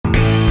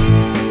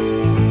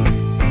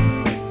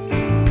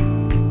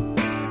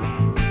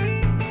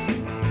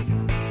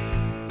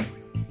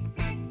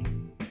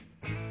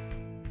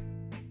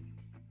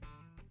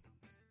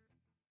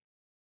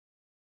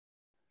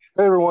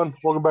Hey everyone,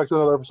 welcome back to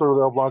another episode of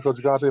the El Blanco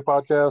Gigante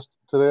podcast.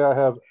 Today I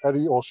have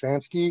Eddie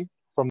Olschansky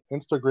from the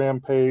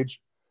Instagram page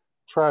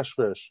Trash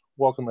Fish.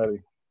 Welcome,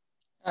 Eddie.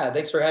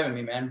 Thanks for having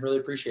me, man. Really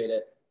appreciate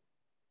it.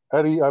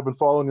 Eddie, I've been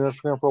following your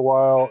Instagram for a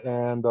while,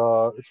 and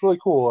it's really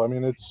cool. I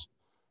mean, it's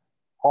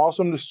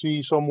awesome to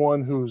see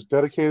someone who's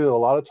dedicated a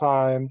lot of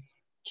time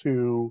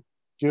to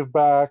give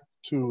back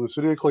to the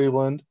city of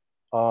Cleveland.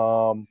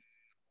 You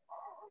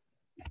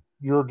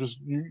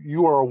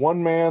are a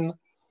one-man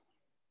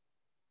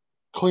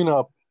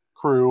cleanup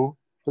crew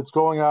that's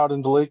going out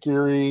into Lake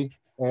Erie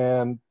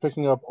and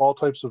picking up all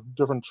types of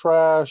different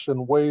trash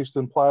and waste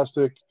and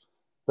plastic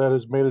that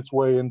has made its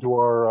way into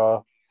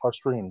our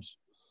streams.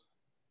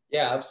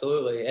 Yeah,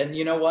 absolutely. And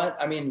you know what?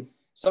 I mean,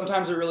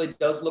 sometimes it really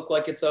does look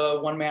like it's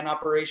a one-man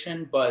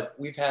operation, but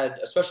we've had,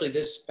 especially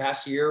this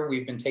past year,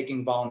 we've been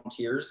taking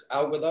volunteers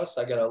out with us.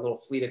 I got a little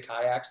fleet of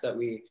kayaks that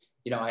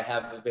I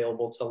have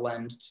available to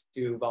lend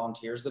to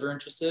volunteers that are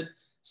interested.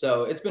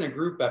 So it's been a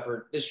group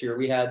effort this year.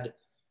 We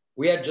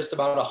had just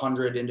about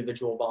 100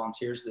 individual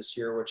volunteers this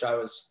year, which I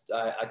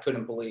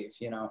couldn't believe.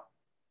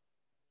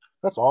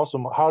 That's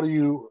awesome.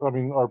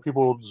 Are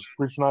people just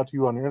reaching out to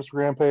you on your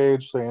Instagram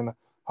page saying,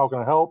 how can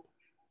I help?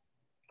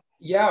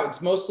 Yeah,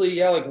 it's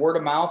mostly like word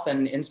of mouth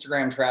and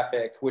Instagram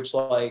traffic, which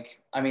I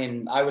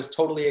was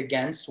totally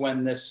against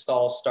when this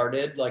all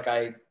started.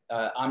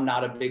 I'm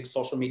not a big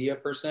social media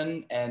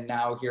person, and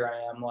now here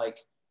I am, like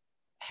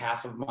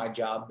half of my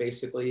job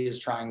basically is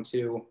trying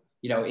to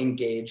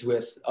engage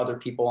with other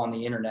people on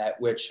the internet,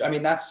 which I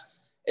mean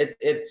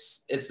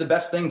it's the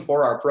best thing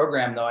for our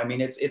program, though. I mean,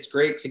 it's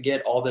great to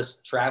get all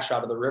this trash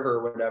out of the river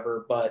or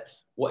whatever, but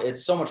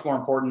it's so much more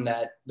important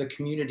that the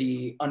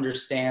community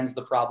understands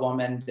the problem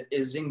and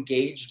is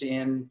engaged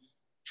in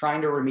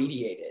trying to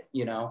remediate it.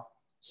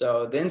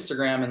 So the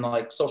Instagram and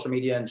like social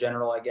media in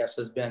general, I guess,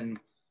 it's been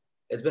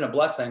a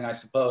blessing, I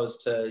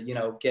suppose, to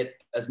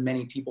get as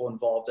many people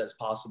involved as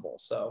possible.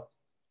 So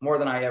more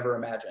than I ever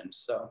imagined.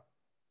 So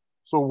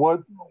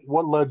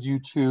what led you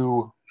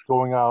to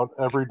going out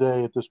every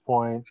day at this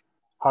point?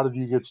 How did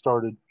you get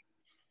started?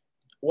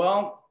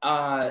 Well,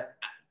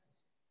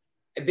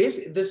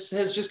 basically this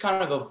has just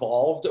kind of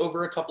evolved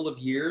over a couple of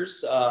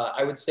years.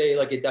 I would say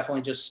like it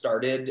definitely just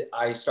started.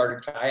 I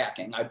started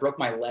kayaking. I broke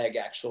my leg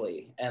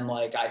actually, and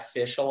like I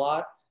fish a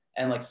lot,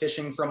 and like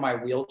fishing from my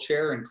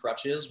wheelchair and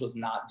crutches was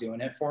not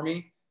doing it for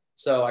me.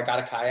 So I got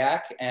a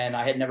kayak, and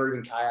I had never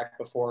even kayaked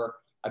before.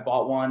 I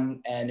bought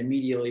one and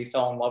immediately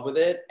fell in love with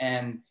it.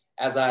 And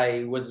as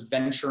I was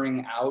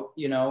venturing out,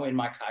 in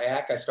my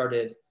kayak, I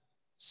started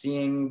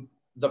seeing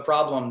the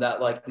problem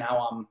that like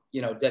now I'm,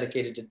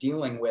 dedicated to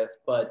dealing with.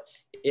 But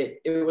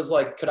it was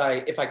like,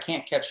 if I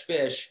can't catch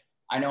fish,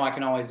 I know I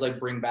can always like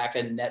bring back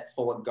a net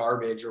full of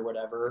garbage or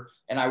whatever.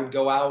 And I would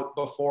go out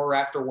before or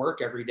after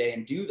work every day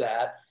and do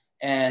that.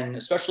 And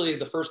especially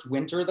the first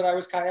winter that I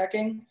was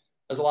kayaking,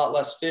 there's a lot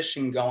less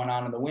fishing going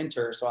on in the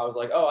winter. So I was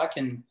like, oh, I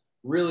can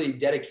really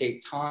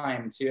dedicate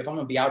time to, if I'm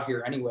gonna be out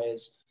here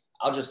anyways,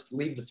 I'll just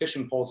leave the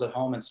fishing poles at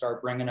home and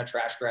start bringing a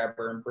trash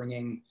grabber and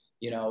bringing,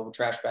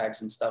 trash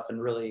bags and stuff,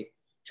 and really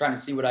trying to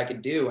see what I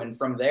could do. And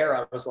from there,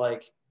 I was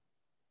like,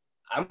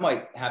 I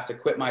might have to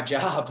quit my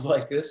job.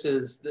 Like this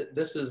is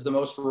the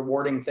most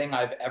rewarding thing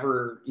I've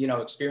ever,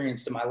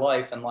 experienced in my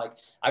life. And like,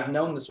 I've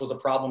known this was a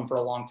problem for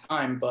a long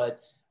time,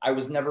 but I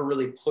was never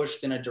really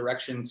pushed in a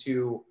direction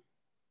to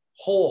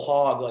whole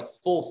hog, like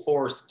full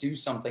force, do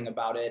something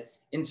about it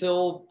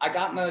until I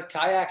got in a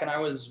kayak and I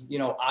was,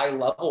 eye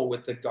level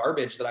with the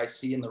garbage that I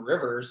see in the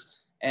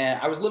rivers.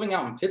 And I was living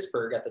out in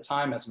Pittsburgh at the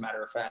time, as a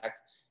matter of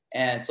fact.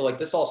 And so like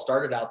this all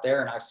started out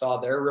there, and I saw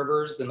their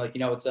rivers, and like,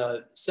 it's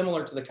a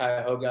similar to the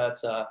Cuyahoga.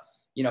 It's a,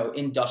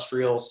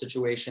 industrial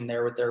situation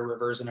there with their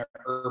rivers and an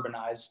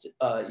urbanized,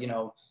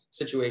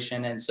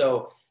 situation. And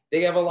so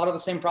they have a lot of the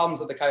same problems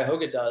that the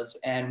Cuyahoga does.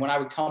 And when I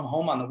would come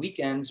home on the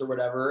weekends or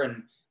whatever,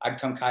 and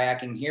I'd come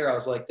kayaking here, I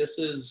was like, this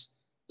is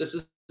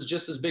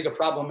just as big a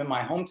problem in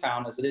my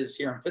hometown as it is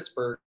here in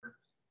Pittsburgh.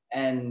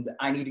 And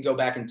I need to go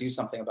back and do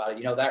something about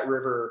it. That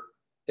river,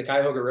 the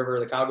Cuyahoga River,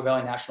 the Cuyahoga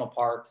Valley National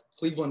Park,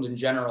 Cleveland in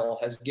general,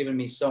 has given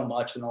me so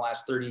much in the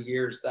last 30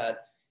 years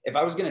that if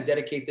I was going to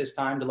dedicate this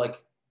time to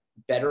like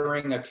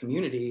bettering a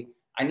community,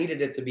 I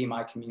needed it to be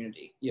my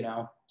community,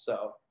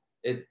 So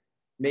it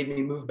made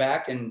me move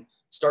back and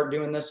start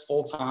doing this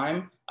full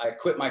time. I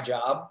quit my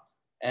job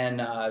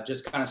and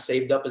just kind of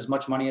saved up as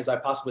much money as I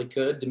possibly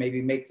could to maybe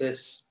make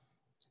this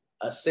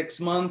a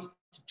 6-month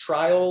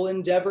trial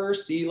endeavor,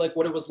 see like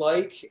what it was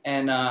like.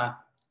 And I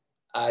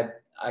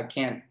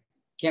can't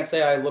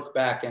say I look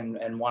back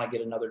and want to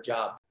get another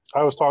job.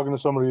 I was talking to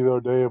somebody the other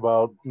day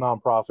about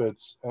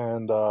nonprofits,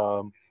 and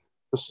the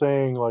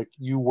saying like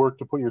you work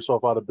to put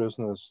yourself out of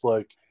business.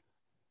 Like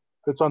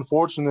it's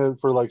unfortunate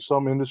for like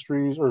some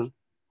industries or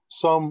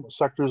some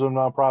sectors of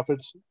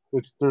nonprofits.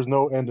 There's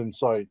no end in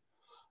sight.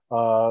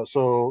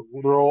 So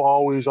there will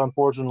always,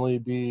 unfortunately,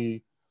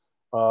 be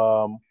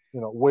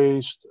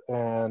waste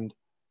and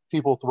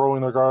people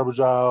throwing their garbage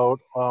out.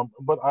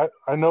 But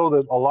I know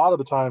that a lot of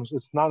the times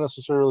it's not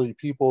necessarily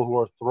people who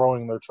are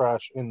throwing their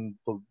trash in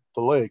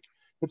the lake.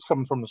 it's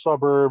coming from the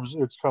suburbs,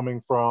 it's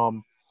coming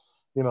from,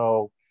 you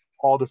know,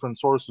 all different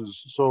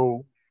sources.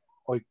 So,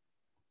 like,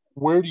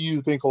 where do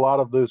you think a lot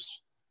of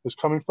this is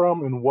coming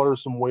from, and what are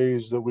some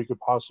ways that we could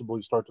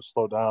possibly start to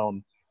slow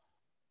down?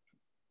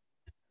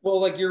 Well,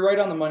 like you're right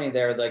on the money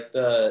there. Like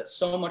the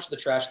so much of the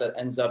trash that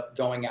ends up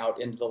going out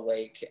into the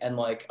lake, and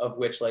like of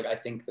which like I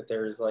think that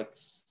there's like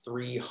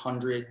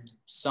 300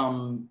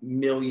 some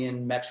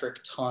million metric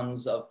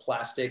tons of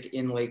plastic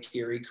in Lake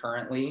Erie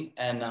currently.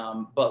 And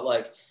but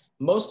like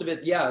most of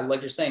it, yeah,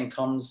 like you're saying,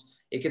 comes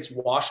it gets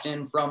washed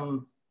in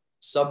from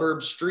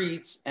suburb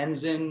streets,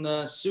 ends in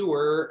the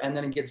sewer, and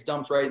then it gets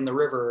dumped right in the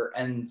river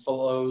and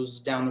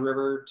flows down the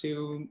river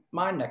to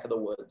my neck of the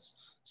woods.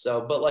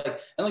 So, but like,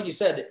 and like you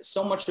said,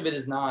 so much of it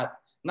is not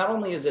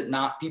only is it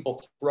not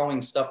people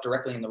throwing stuff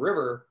directly in the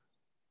river,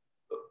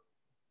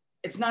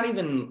 it's not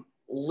even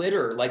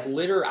litter. Like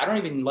litter, I don't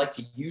even like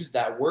to use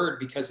that word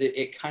because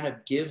it kind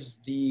of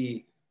gives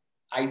the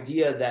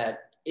idea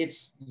that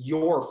it's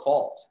your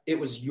fault. It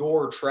was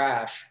your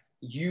trash.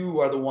 You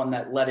are the one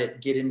that let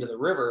it get into the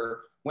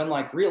river. When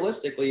like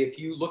realistically, if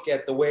you look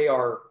at the way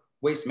our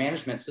waste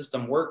management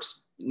system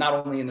works, not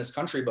only in this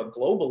country, but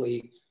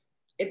globally,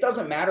 it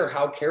doesn't matter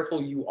how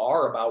careful you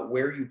are about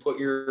where you put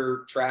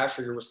your trash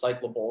or your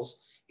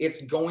recyclables.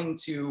 It's going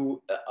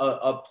to,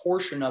 a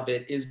portion of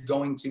it is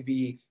going to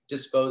be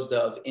disposed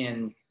of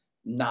in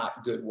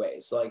not good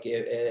ways. Like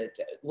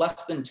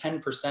less than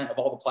 10% of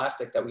all the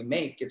plastic that we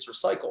make gets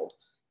recycled.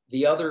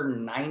 The other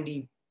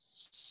 90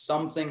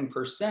 something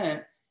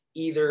percent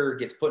either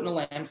gets put in a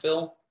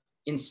landfill,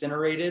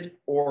 incinerated,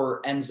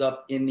 or ends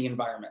up in the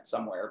environment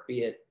somewhere,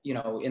 be it, you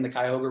know, in the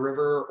Cuyahoga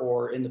River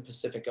or in the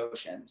Pacific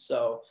Ocean.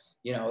 So,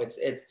 you know,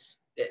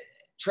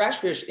 trash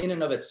fish in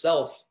and of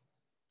itself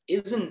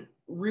isn't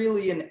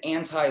really an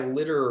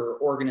anti-litter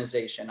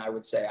organization, I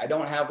would say. I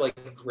don't have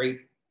like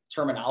great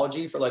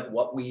terminology for like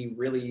what we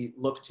really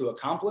look to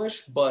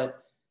accomplish,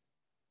 but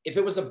if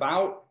it was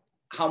about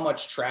how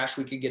much trash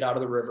we could get out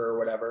of the river or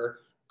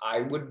whatever,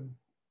 I would,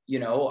 you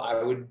know,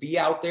 I would be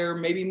out there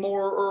maybe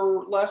more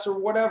or less or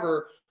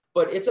whatever,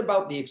 but it's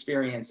about the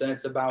experience, and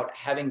it's about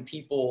having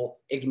people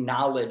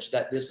acknowledge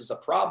that this is a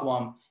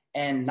problem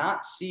and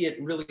not see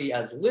it really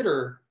as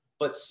litter,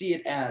 but see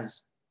it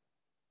as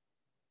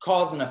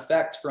cause and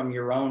effect from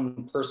your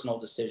own personal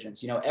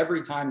decisions. You know,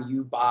 every time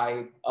you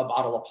buy a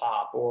bottle of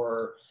pop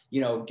or,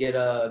 you know, get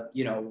a,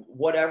 you know,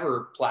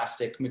 whatever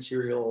plastic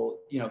material,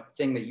 you know,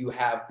 thing that you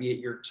have, be it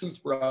your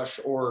toothbrush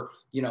or,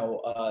 you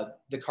know,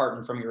 the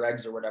carton from your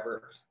eggs or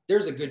whatever,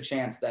 there's a good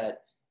chance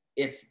that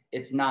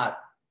it's not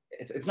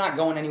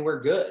going anywhere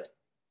good,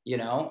 you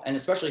know. And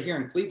especially here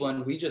in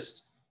Cleveland, we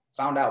just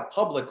found out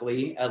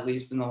publicly, at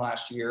least in the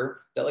last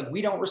year, that like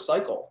we don't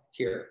recycle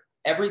here.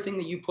 Everything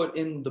that you put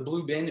in the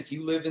blue bin, if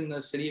you live in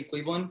the city of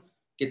Cleveland,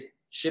 gets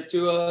shipped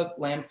to a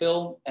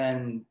landfill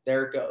and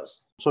there it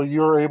goes. So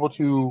you're able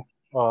to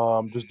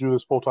just do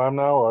this full time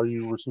now? Are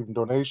you receiving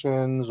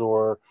donations,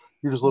 or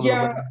you're just living a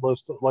Yeah,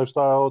 minimalist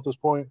lifestyle at this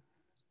point?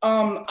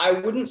 I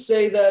wouldn't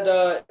say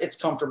that it's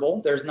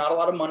comfortable. There's not a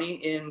lot of money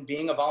in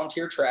being a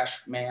volunteer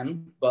trash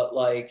man, but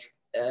like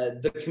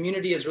the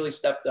community has really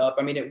stepped up.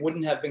 I mean, it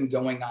wouldn't have been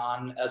going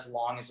on as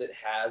long as it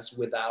has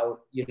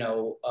without, you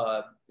know,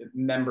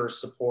 member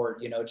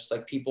support, you know, just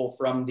like people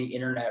from the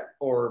internet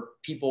or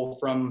people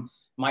from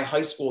my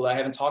high school that I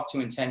haven't talked to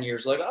in 10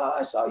 years, like, oh,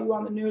 I saw you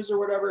on the news or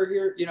whatever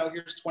here, you know,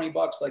 here's $20.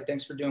 Like,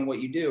 thanks for doing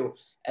what you do.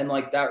 And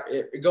like that,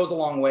 it goes a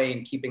long way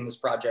in keeping this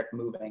project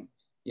moving,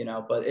 you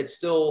know, but it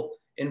still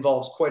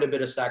involves quite a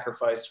bit of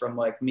sacrifice from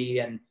like me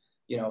and,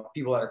 you know,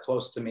 people that are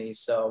close to me.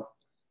 So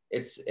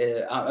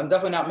I'm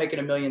definitely not making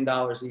 $1 million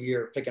a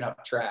year picking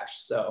up trash.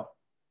 So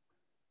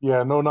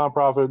Yeah, no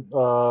nonprofit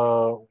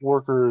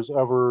worker is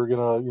ever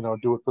gonna, you know,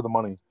 do it for the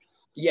money.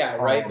 yeah,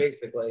 right. Um,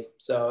 Basically.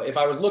 So if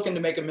I was looking to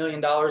make $1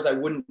 million, I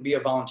wouldn't be a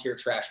volunteer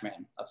trash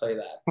man. I'll tell you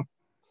that.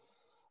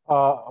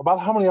 about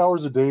how many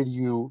hours a day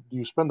do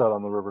you spend out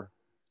on the river?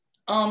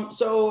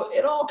 So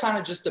it all kind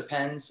of just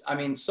depends. I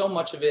mean, so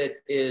much of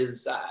it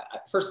is,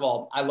 first of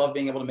all, I love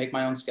being able to make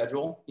my own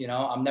schedule. You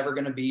know, I'm never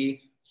going to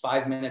be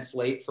 5 minutes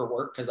late for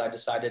work because I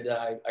decided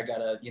that I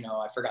gotta, you know,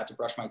 I forgot to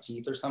brush my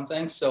teeth or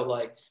something. So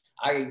like,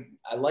 I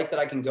like that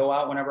I can go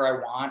out whenever I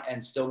want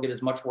and still get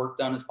as much work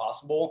done as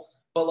possible.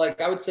 But like,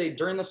 I would say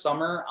during the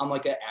summer, on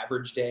like an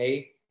average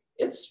day,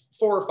 it's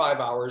 4 or 5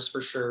 hours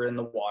for sure in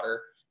the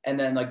water. And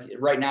then like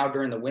right now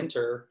during the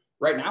winter,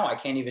 right now I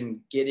can't even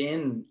get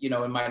in, you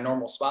know, in my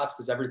normal spots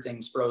because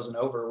everything's frozen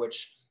over,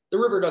 which the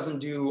river doesn't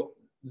do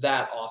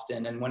that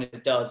often. And when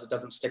it does, it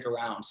doesn't stick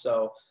around.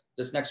 So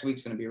this next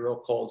week's going to be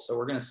real cold. So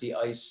we're going to see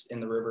ice in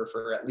the river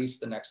for at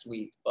least the next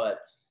week.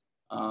 But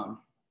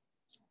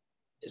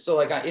so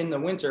like in the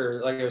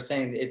winter, like I was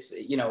saying, it's,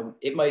 you know,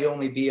 it might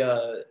only be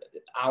a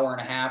hour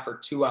and a half or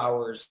 2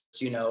 hours,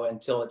 you know,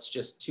 until it's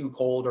just too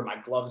cold or my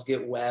gloves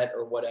get wet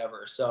or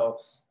whatever. So,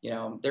 you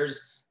know,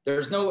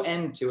 there's no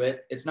end to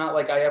it. It's not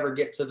like I ever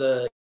get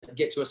to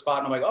a spot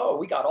and I'm like, oh,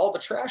 we got all the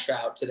trash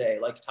out today.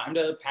 Like time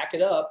to pack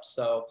it up.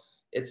 So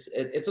it's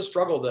a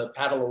struggle to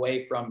paddle away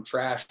from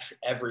trash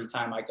every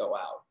time I go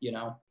out, you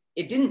know?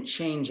 it didn't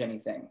change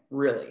anything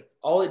really.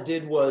 All it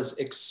did was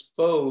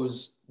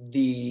expose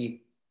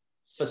the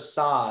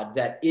facade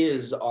that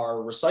is our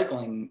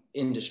recycling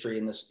industry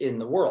in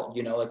the world.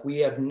 You know, like we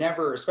have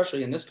never,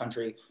 especially in this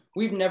country,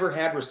 we've never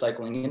had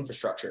recycling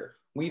infrastructure.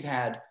 We've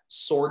had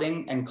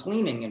sorting and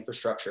cleaning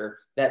infrastructure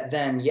that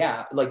then,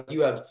 yeah, like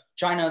you have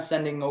China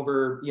sending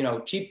over, you know,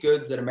 cheap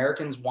goods that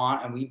Americans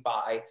want and we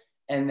buy,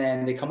 and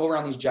then they come over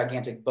on these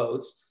gigantic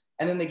boats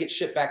and then they get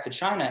shipped back to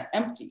China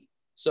empty.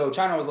 So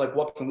China was like,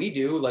 what can we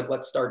do? Like,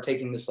 let's start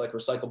taking this like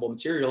recyclable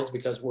materials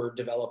because we're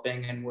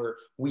developing and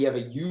we have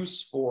a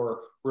use for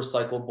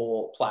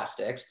recyclable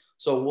plastics.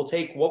 So we'll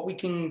take what we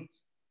can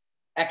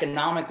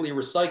economically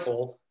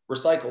recycle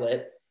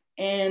it,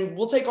 and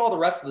we'll take all the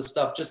rest of the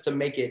stuff just to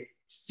make it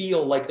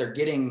feel like they're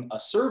getting a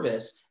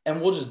service,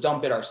 and we'll just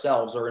dump it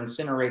ourselves or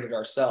incinerate it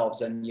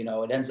ourselves. And, you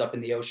know, it ends up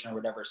in the ocean or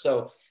whatever.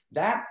 So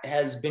that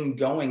has been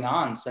going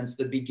on since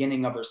the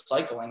beginning of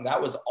recycling.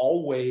 That was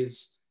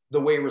always the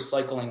way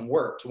recycling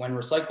worked. When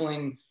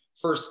recycling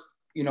first,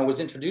 you know, was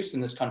introduced in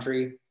this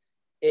country,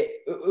 it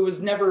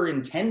was never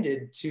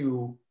intended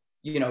to,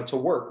 you know, to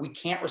work. We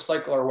can't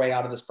recycle our way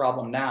out of this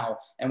problem now,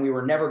 and we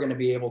were never going to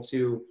be able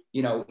to,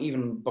 you know,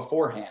 even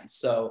beforehand.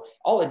 So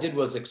all it did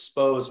was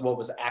expose what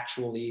was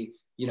actually,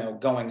 you know,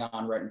 going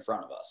on right in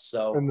front of us.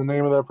 So, and the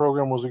name of that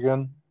program was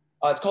again?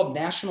 It's called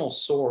National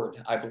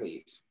Sword, I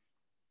believe.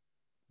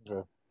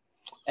 Okay.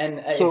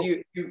 And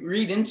if you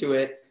read into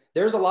it,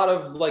 there's a lot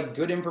of like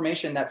good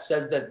information that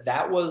says that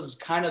that was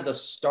kind of the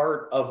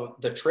start of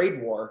the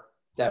trade war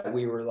that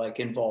we were like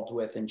involved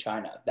with in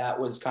China. That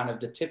was kind of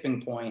the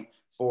tipping point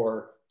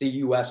for the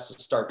US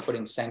to start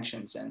putting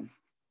sanctions in.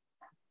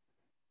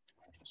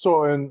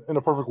 So in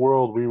a perfect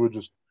world, we would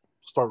just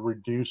start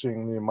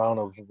reducing the amount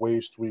of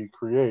waste we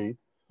create.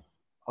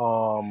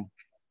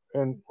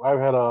 And I've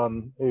had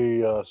on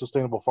a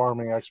sustainable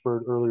farming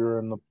expert earlier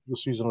in the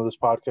season of this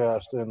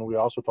podcast, and we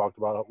also talked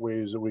about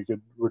ways that we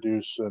could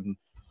reduce and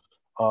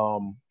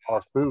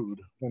our food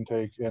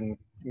intake and,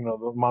 you know,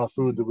 the amount of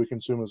food that we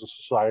consume as a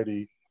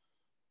society.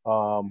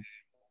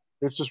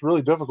 It's just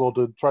really difficult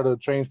to try to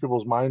change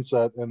people's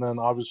mindset, and then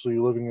obviously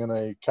living in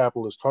a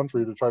capitalist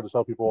country to try to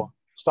tell people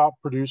stop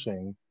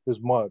producing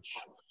as much.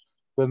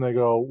 Then they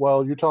go,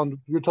 well, you're telling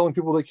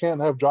people they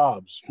can't have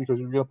jobs because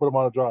you're going to put them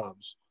out of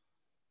jobs.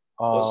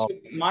 Well, so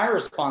my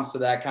response to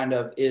that kind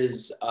of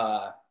is,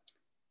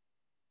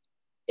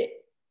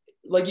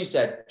 like you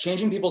said,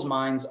 changing people's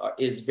minds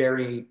is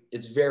very,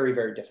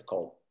 very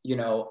difficult. You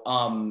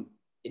know,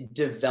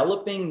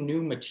 developing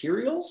new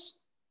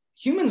materials,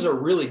 humans are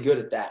really good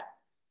at that.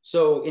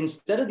 So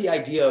instead of the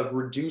idea of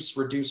reduce,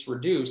 which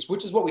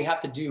is what we have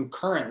to do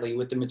currently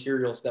with the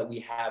materials that we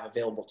have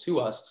available to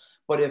us.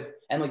 But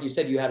and like you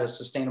said, you had a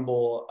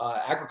sustainable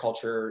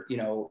agriculture, you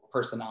know,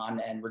 person on,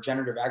 and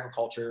regenerative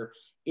agriculture,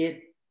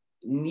 it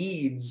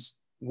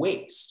needs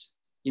waste.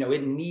 You know,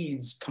 it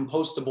needs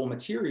compostable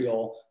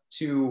material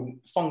to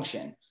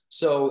function.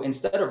 So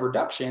instead of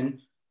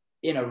reduction,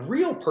 in a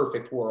real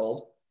perfect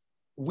world,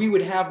 we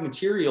would have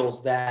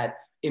materials that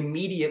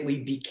immediately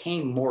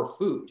became more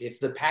food. If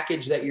the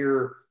package that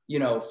your, you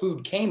know,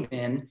 food came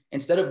in,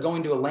 instead of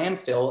going to a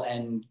landfill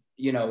and,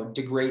 you know,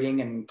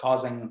 degrading and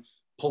causing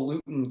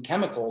pollutant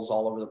chemicals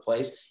all over the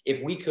place,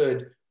 if we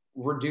could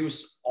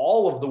reduce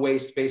all of the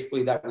waste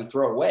basically that we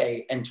throw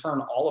away and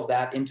turn all of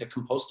that into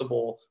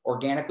compostable,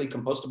 organically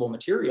compostable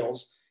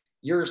materials,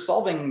 you're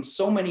solving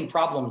so many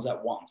problems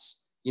at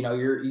once. You know,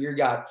 you're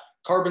got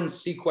carbon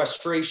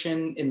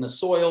sequestration in the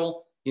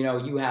soil, you know,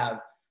 you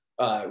have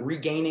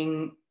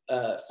regaining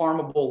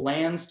farmable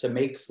lands to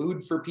make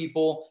food for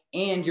people,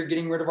 and you're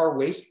getting rid of our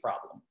waste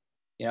problem,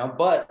 you know.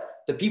 But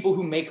the people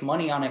who make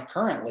money on it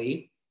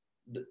currently,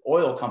 the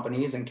oil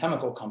companies and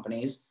chemical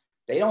companies,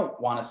 they don't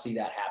want to see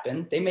that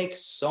happen. They make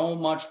so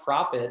much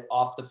profit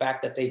off the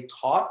fact that they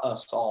taught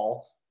us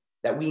all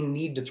that we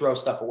need to throw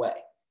stuff away.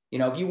 You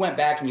know, if you went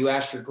back and you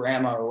asked your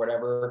grandma or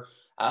whatever,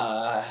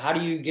 how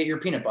do you get your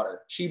peanut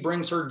butter? She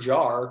brings her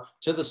jar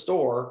to the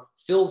store,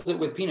 fills it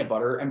with peanut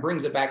butter, and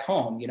brings it back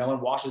home, you know,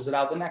 and washes it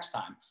out the next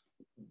time.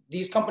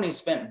 These companies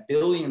spent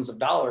billions of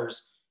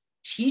dollars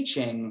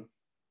teaching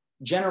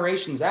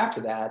generations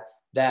after that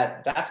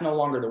that's no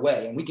longer the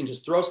way. And we can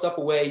just throw stuff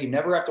away. You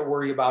never have to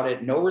worry about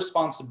it. No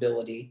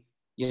responsibility.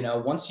 You know,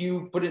 once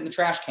you put it in the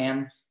trash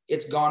can,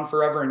 it's gone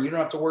forever and you don't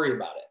have to worry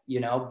about it,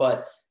 you know.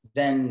 But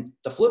then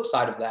the flip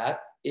side of that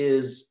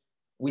is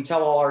we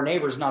tell all our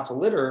neighbors not to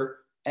litter,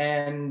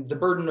 and the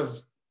burden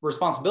of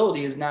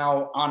responsibility is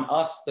now on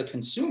us, the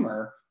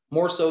consumer,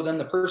 more so than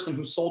the person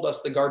who sold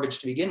us the garbage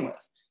to begin with.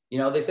 You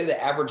know, they say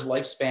the average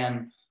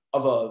lifespan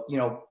of a, you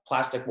know,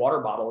 plastic water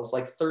bottle is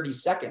like 30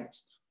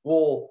 seconds.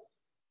 Well,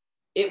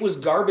 it was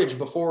garbage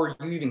before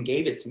you even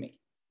gave it to me,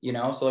 you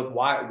know? So like,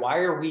 why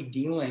are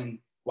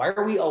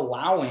we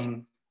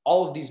allowing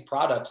all of these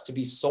products to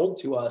be sold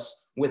to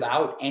us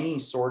without any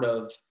sort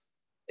of,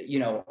 you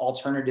know,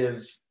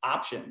 alternative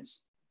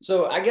options?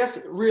 So I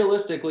guess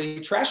realistically,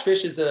 Trash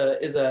Fish is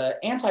a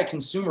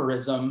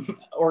anti-consumerism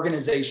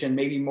organization,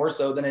 maybe more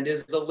so than it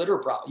is a a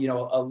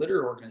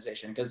litter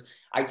organization. Because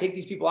I take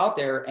these people out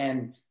there,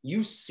 and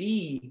you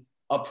see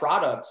a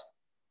product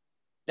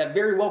that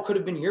very well could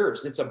have been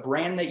yours. It's a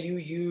brand that you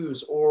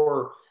use,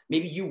 or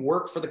maybe you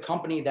work for the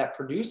company that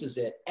produces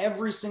it.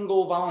 Every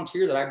single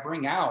volunteer that I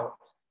bring out,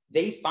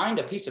 they find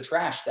a piece of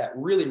trash that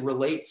really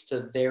relates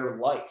to their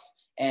life.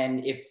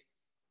 And if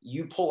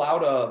you pull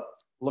out a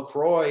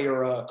LaCroix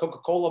or a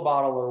Coca-Cola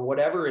bottle or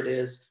whatever it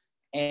is,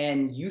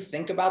 and you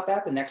think about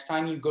that the next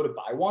time you go to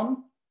buy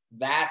one,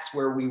 that's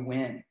where we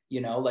win.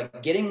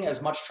 Like getting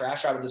as much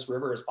trash out of this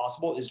river as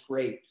possible is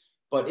great,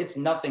 but it's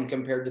nothing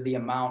compared to the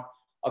amount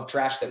of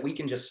trash that we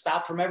can just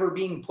stop from ever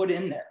being put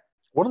in there.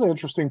 One of the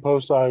interesting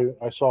posts I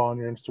saw on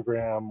your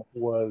Instagram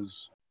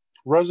was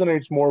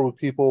resonates more with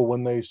people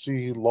when they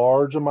see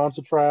large amounts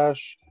of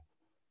trash,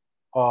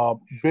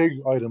 big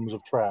items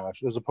of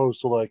trash, as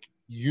opposed to like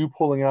you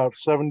pulling out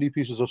 70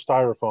 pieces of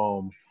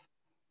styrofoam.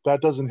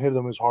 That doesn't hit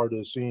them as hard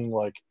as seeing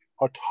like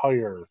a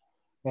tire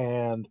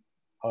and,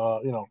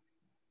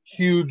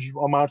 huge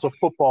amounts of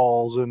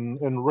footballs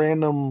and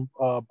random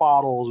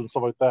bottles and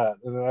stuff like that.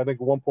 And I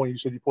think at one point you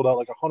said you pulled out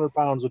like 100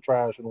 pounds of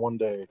trash in one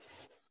day.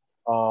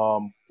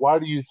 Why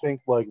do you think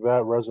like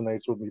that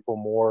resonates with people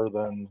more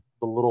than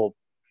the little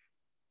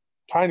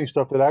tiny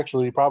stuff that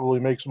actually probably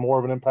makes more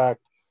of an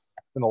impact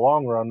in the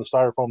long run, the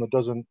styrofoam that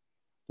doesn't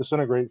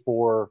disintegrate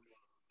for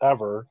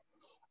ever,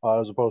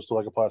 as opposed to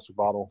like a plastic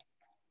bottle?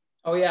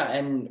 Oh yeah,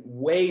 and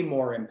way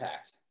more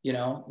impact.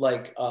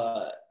 Like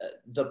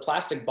the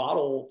plastic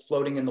bottle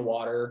floating in the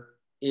water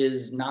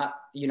is not,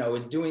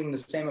 is doing the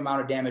same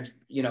amount of damage,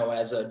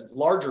 as a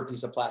larger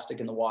piece of plastic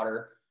in the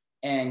water.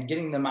 And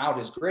getting them out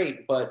is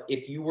great. But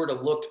if you were to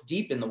look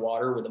deep in the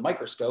water with a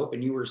microscope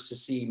and you were to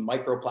see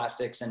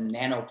microplastics and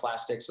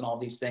nanoplastics and all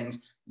these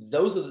things,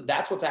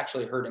 that's what's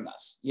actually hurting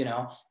us,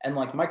 And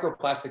like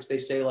microplastics, they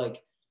say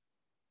like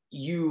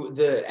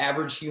the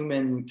average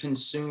human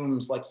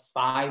consumes like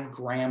 5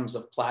 grams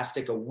of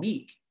plastic a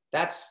week.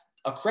 That's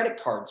a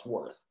credit card's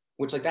worth,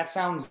 which like that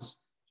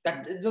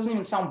it doesn't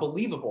even sound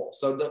believable.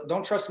 So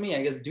don't trust me.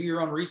 I guess do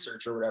your own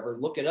research or whatever,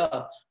 look it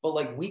up. But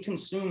like we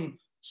consume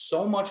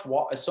so much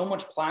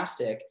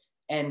plastic,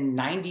 and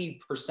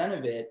 90%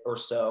 of it or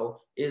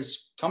so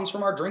comes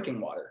from our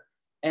drinking water.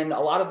 And a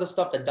lot of the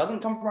stuff that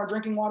doesn't come from our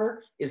drinking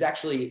water is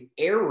actually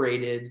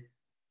aerated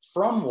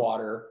from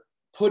water,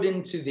 put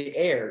into the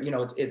air.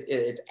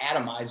 It's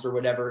atomized or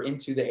whatever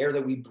into the air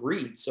that we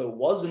breathe. So it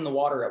was in the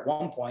water at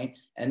one point,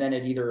 and then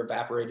it either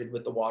evaporated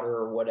with the water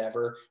or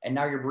whatever, and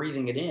now you're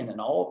breathing it in. And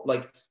all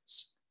like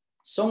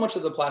so much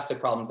of the plastic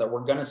problems that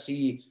we're going to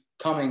see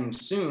coming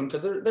soon,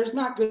 because there's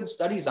not good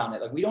studies on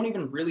it. Like we don't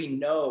even really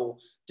know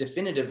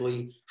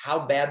definitively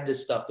how bad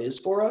this stuff is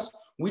for us.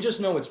 We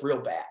just know it's real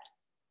bad,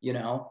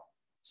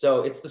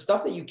 So it's the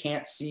stuff that you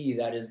can't see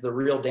that is the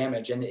real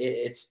damage. And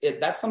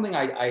that's something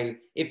I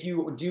if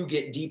you do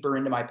get deeper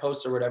into my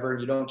posts or whatever, and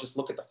you don't just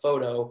look at the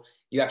photo,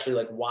 you actually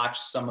like watch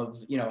some of,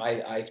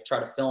 I try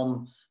to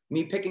film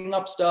me picking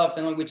up stuff,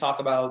 and when we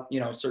talk about,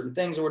 certain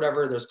things or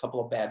whatever, there's a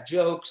couple of bad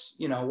jokes,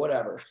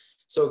 whatever.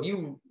 So if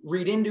you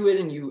read into it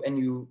and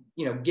you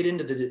get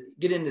into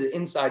the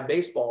inside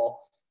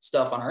baseball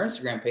stuff on our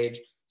Instagram page,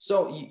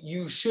 so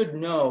you should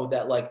know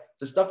that like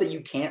the stuff that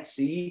you can't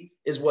see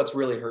is what's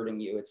really hurting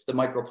you. It's the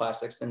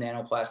microplastics, the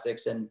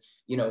nanoplastics, and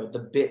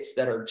the bits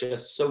that are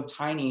just so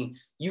tiny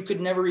you could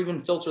never even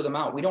filter them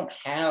out. We don't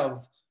have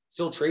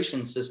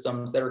filtration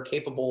systems that are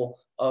capable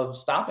of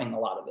stopping a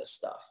lot of this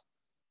stuff.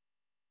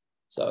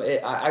 So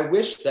I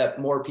wish that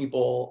more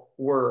people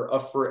were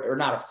afraid, or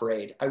not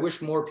afraid. I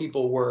wish more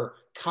people were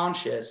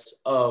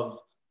conscious of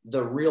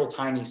the real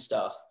tiny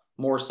stuff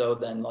more so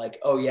than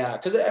like, oh yeah,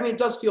 because I mean it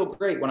does feel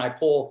great when I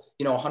pull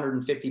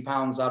 150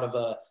 pounds out of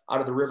the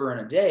river in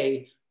a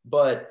day,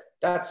 but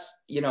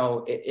that's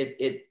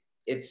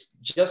it's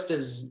just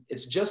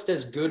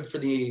as good for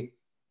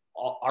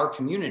our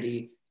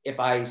community if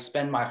I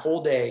spend my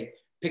whole day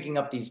picking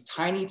up these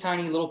tiny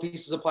little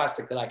pieces of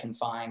plastic that I can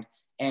find,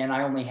 and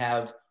I only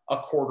have a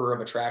quarter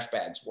of a trash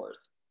bag's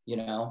worth,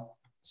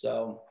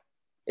 So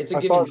it's a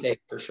give and take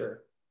for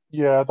sure.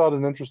 Yeah, I thought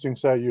an interesting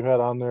stat you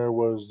had on there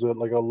was that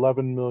like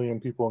 11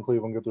 million people in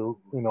Cleveland get their,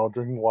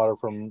 drinking water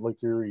from Lake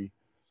Erie.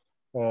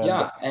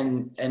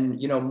 And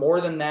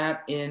more than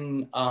that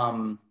in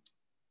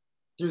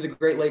through the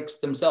Great Lakes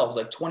themselves,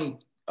 like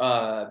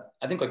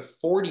I think like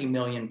 40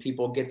 million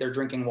people get their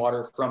drinking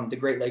water from the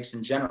Great Lakes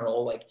in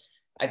general. Like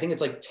I think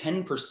it's like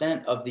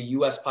 10% of the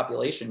US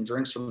population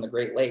drinks from the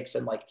Great Lakes,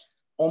 and like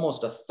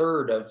almost a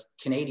third of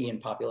Canadian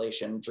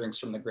population drinks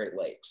from the Great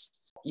Lakes.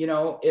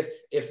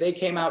 If they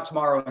came out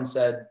tomorrow and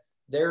said,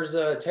 there's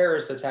a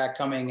terrorist attack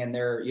coming and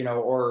they're,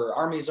 or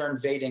armies are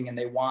invading and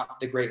they want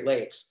the Great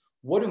Lakes,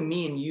 what do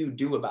me and you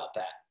do about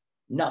that?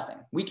 Nothing.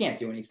 We can't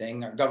do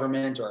anything. Our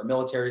government or our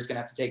military is going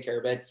to have to take care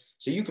of it.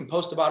 So you can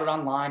post about it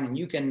online and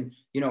you can,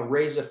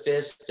 raise a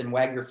fist and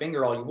wag your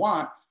finger all you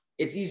want.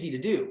 It's easy to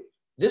do.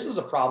 This is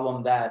a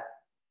problem that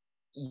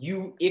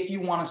if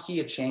you want to see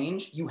a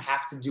change, you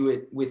have to do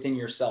it within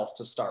yourself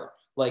to start.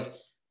 Like,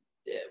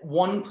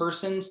 one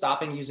person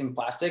stopping using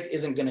plastic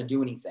isn't going to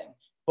do anything,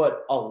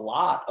 but a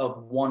lot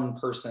of one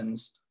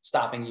person's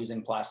stopping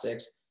using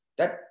plastics,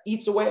 that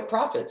eats away at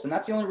profits. And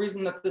that's the only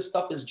reason that this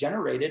stuff is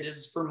generated,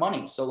 is for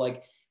money. So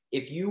like,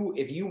 if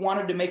you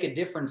wanted to make a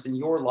difference in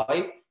your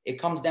life, it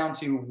comes down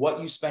to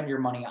what you spend your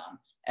money on.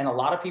 And a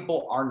lot of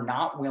people are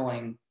not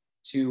willing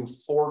to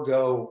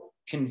forego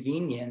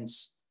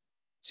convenience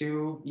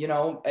to,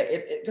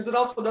 because it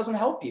also doesn't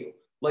help you.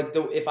 Like,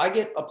 if I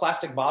get a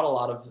plastic bottle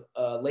out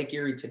of Lake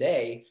Erie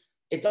today,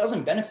 it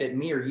doesn't benefit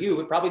me or you.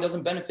 It probably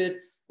doesn't benefit,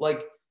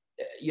 like,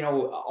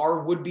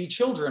 our would-be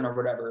children or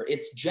whatever.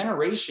 It's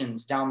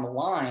generations down the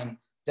line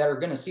that are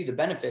going to see the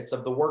benefits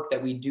of the work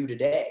that we do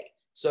today.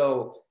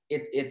 So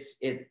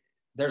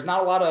there's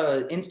not a lot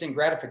of instant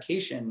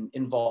gratification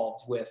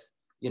involved with,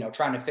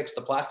 trying to fix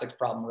the plastics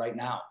problem right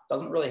now. It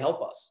doesn't really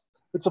help us.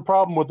 It's a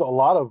problem with a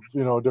lot of,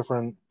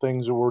 different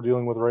things that we're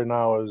dealing with right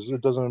now, is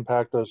it doesn't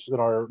impact us in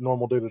our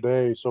normal day to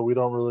day. So we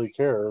don't really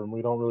care, and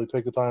we don't really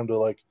take the time to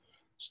like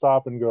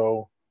stop and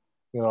go,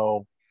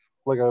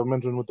 like I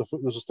mentioned with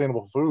the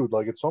sustainable food,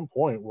 like at some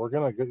point we're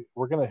going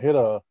to hit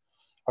a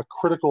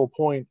critical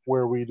point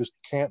where we just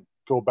can't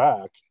go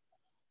back.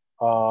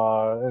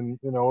 And,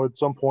 at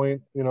some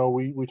point,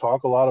 we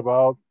talk a lot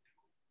about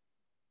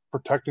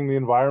protecting the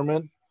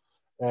environment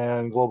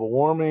and global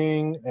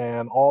warming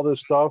and all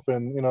this stuff.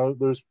 And,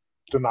 there's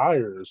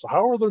deniers.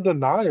 How are there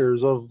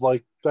deniers of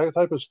like that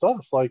type of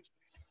stuff? Like,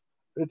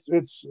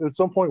 it's at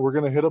some point we're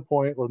going to hit a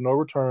point of no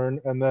return,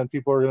 and then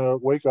people are going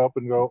to wake up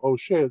and go, oh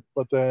shit,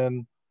 but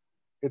then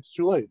it's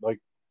too late. Like,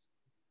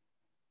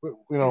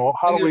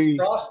 how do we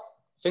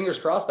fingers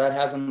crossed that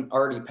hasn't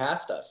already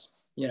passed us,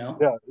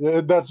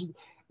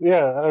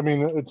 Yeah, I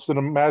mean, it's an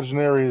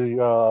imaginary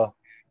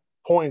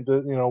point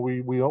that,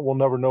 we'll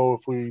never know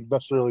if we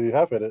necessarily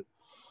have hit it.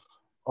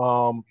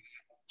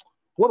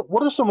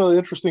 What are some of the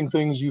interesting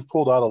things you've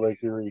pulled out of Lake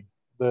Erie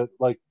that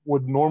like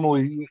would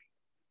normally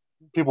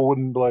people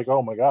wouldn't be like,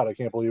 oh my God, I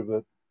can't believe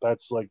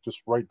that's like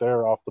just right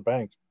there off the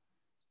bank?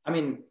 I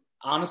mean,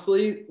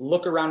 honestly,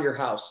 look around your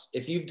house.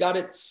 If you've got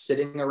it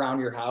sitting around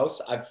your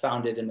house, I've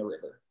found it in the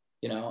river.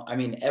 I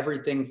mean,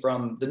 everything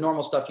from the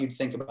normal stuff you'd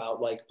think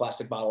about, like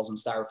plastic bottles and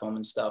styrofoam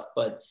and stuff,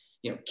 but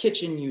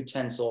kitchen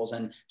utensils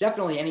and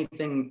definitely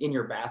anything in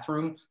your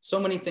bathroom. So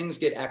many things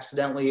get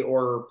accidentally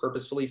or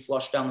purposefully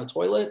flushed down the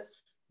toilet.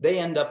 They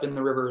end up in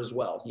the river as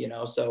well,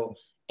 so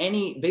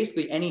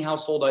basically any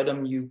household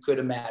item you could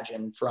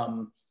imagine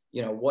from,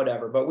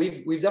 whatever, but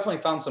we've definitely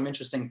found some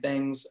interesting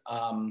things.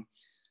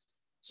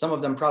 Some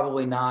of them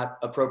probably not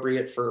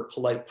appropriate for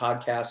polite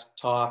podcast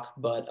talk,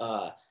 but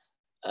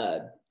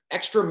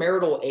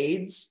extramarital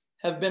aids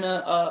have been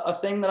a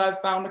thing that I've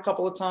found a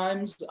couple of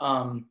times.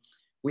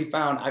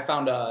 I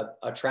found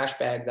a trash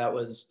bag that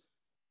was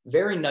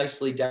very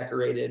nicely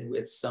decorated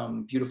with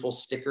some beautiful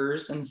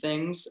stickers and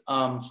things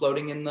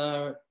floating in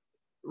the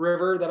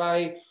river that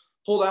I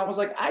pulled out and was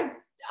like,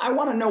 I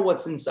want to know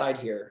what's inside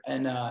here.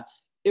 And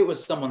it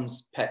was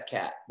someone's pet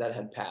cat that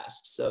had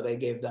passed. So they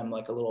gave them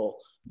like a little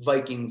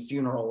Viking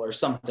funeral or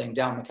something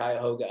down the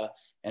Cuyahoga,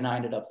 and I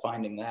ended up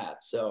finding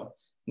that. So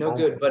no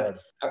good. But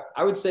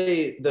I would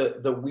say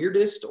the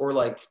weirdest or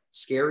like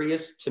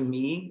scariest to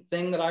me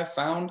thing that I've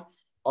found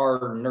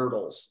are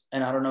nurdles.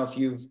 And I don't know if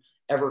you've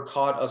ever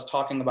caught us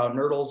talking about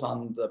nurdles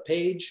on the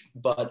page,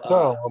 but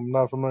no, I'm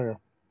not familiar.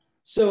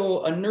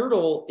 So a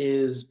nurdle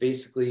is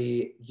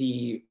basically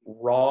the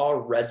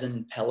raw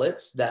resin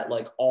pellets that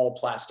like all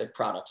plastic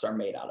products are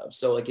made out of.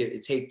 So like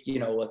it take,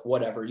 like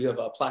whatever, you have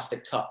a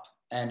plastic cup,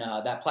 and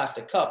that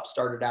plastic cup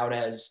started out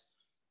as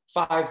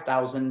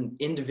 5,000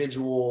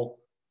 individual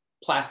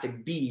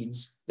plastic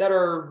beads that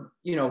are,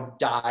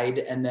 dyed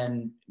and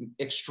then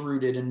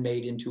extruded and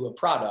made into a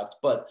product.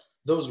 But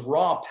those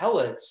raw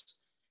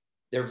pellets,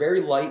 they're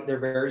very light, they're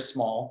very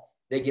small.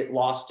 They get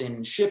lost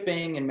in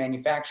shipping and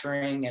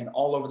manufacturing and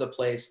all over the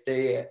place.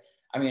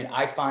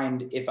 I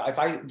find if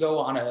I go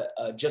on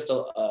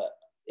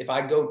if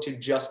I go to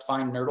just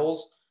find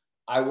nurdles,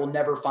 I will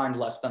never find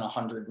less than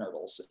 100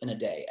 nurdles in a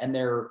day. And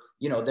they're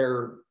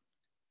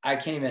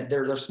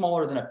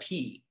smaller than a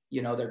pea.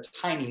 They're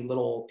tiny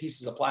little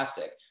pieces of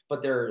plastic,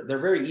 but they're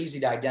very easy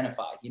to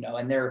identify,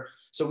 and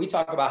so we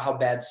talk about how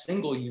bad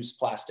single-use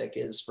plastic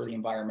is for the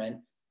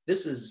environment.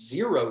 This is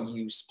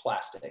zero-use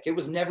plastic. It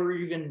was never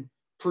even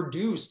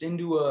produced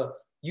into a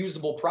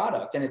usable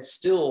product, and it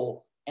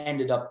still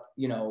ended up,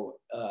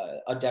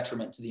 a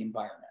detriment to the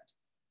environment.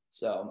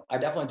 So I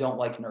definitely don't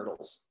like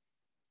nurdles.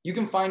 You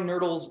can find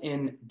nurdles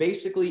in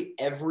basically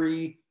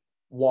every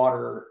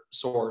water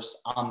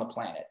source on the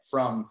planet,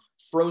 from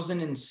frozen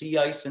in sea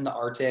ice in the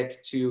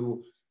Arctic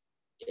to,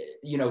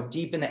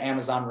 deep in the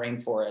Amazon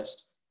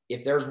rainforest.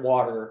 If there's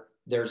water,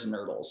 there's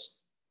nurdles.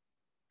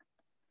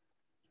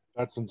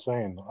 That's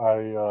insane.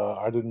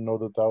 I didn't know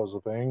that was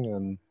a thing,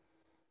 and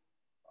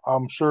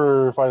I'm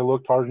sure if I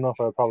looked hard enough,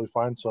 I'd probably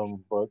find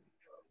some. But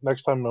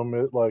next time I'm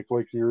at like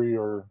Lake Erie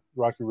or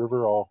Rocky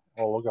River, I'll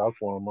look out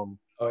for them.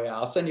 Oh yeah,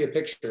 I'll send you a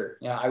picture.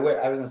 Yeah, I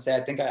was gonna say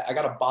I think I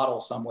got a bottle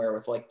somewhere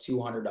with like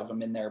 200 of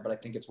them in there, but I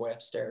think it's way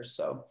upstairs.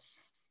 So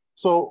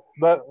So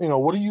that,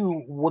 what do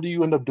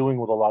you end up doing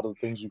with a lot of the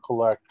things you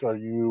collect? I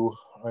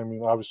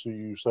mean, obviously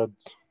you said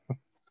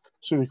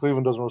City of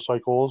Cleveland doesn't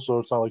recycle, so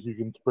it's not like you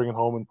can bring it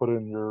home and put it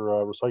in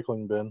your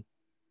recycling bin.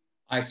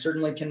 I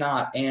certainly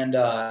cannot. And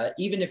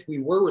even if we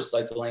were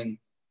recycling,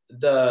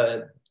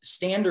 the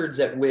standards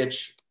at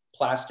which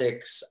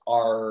plastics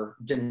are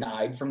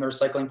denied from the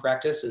recycling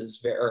practice is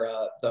very,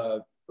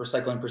 the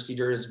recycling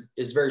procedure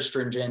is very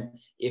stringent.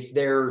 If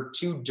they're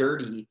too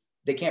dirty,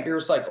 they can't be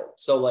recycled.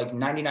 So like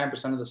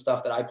 99% of the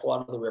stuff that I pull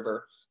out of the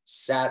river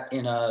sat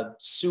in a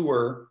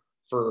sewer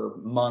for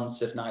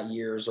months, if not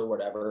years or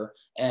whatever.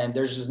 And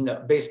there's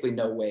just basically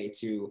no way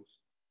to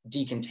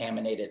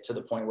decontaminate it to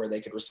the point where they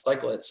could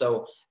recycle it.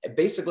 So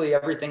basically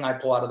everything I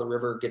pull out of the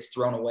river gets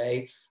thrown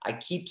away. I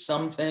keep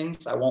some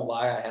things. I won't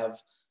lie. I have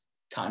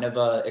kind of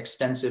a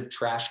extensive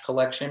trash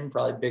collection,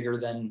 probably bigger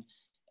than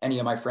any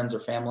of my friends or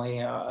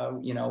family,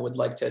 would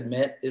like to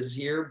admit is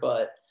here.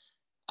 But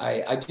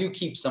I do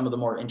keep some of the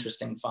more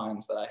interesting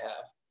finds that I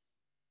have.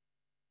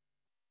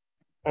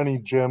 Any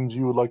gems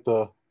you would like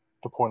to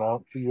point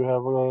out that you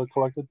have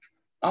collected?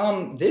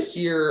 This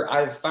year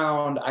I've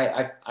found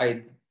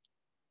I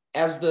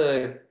as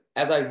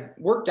I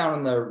work down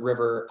in the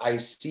river, I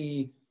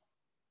see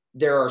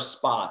there are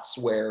spots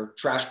where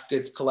trash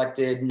gets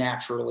collected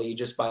naturally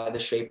just by the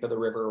shape of the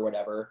river or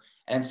whatever.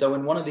 And so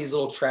in one of these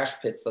little trash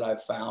pits that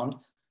I've found,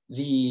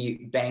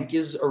 the bank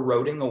is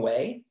eroding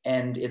away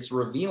and it's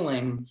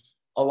revealing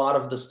a lot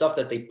of the stuff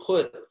that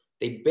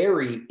they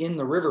bury in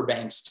the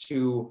riverbanks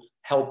to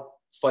help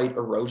fight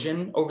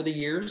erosion over the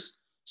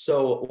years.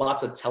 So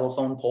lots of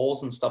telephone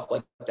poles and stuff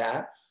like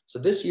that. So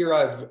this year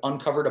I've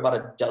uncovered about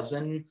a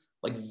dozen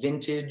like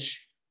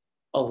vintage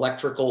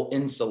electrical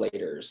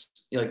insulators,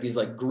 like these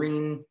like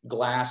green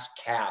glass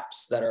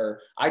caps that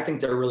I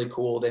think they're really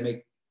cool. They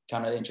make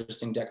kind of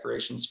interesting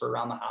decorations for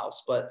around the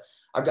house. But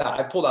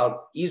I pulled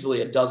out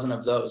easily a dozen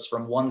of those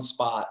from one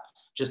spot,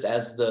 just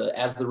as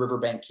the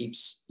riverbank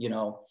keeps,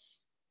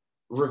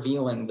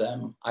 revealing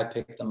them, I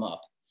pick them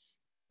up.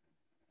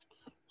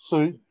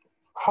 So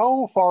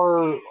how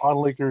far on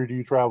Lake Erie do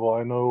you travel?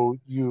 I know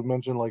you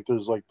mentioned like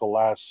there's like the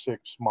last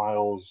 6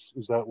 miles.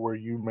 Is that where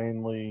you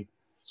mainly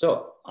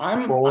So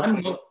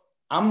patrol?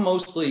 I'm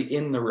mostly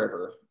in the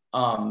river.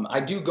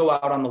 I do go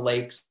out on the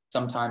lakes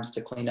sometimes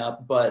to clean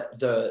up, but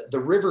the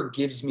river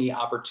gives me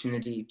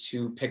opportunity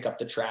to pick up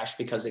the trash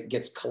because it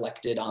gets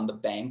collected on the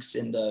banks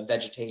in the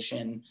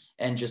vegetation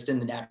and just in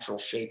the natural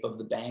shape of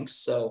the banks.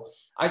 So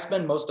I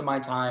spend most of my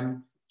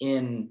time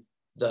in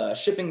the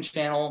shipping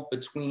channel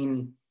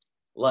between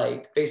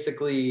like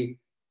basically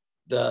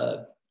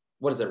the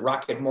what is it,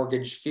 Rocket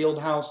Mortgage Field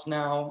House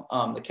now,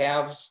 the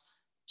Cavs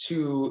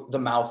to the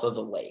mouth of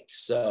the lake.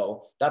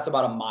 So that's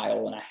about 1.5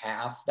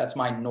 miles. That's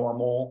my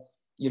normal,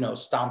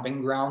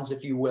 stomping grounds,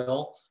 if you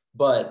will.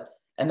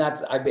 And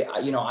that's,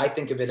 I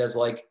think of it as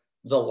like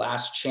the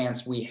last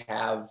chance we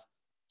have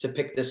to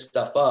pick this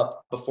stuff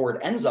up before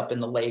it ends up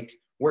in the lake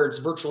where it's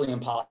virtually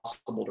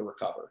impossible to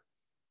recover.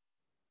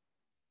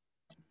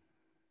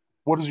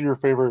 What is your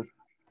favorite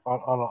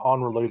on an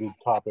unrelated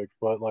topic,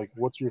 but like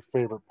what's your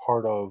favorite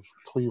part of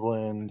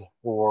Cleveland,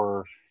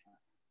 or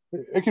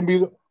it can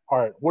be all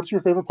right, what's your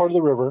favorite part of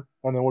the river,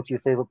 and then what's your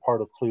favorite part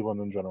of Cleveland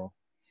in general?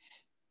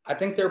 I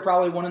think they're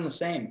probably one and the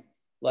same.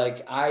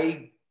 Like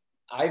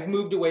I've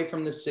moved away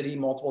from this city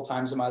multiple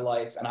times in my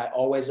life and I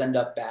always end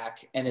up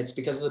back, and it's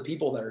because of the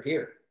people that are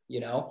here,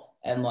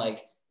 and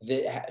like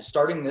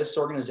starting this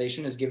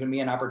organization has given me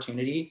an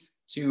opportunity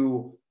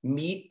to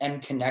meet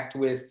and connect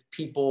with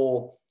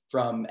people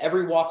from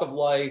every walk of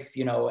life,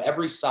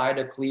 every side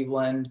of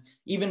Cleveland.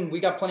 Even we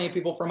got plenty of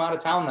people from out of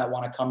town that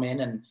want to come in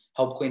and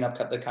help clean up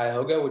the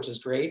Cuyahoga, which is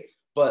great.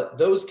 But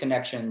those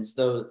connections,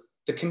 the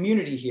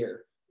community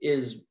here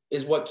is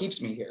what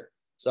keeps me here.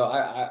 So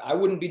I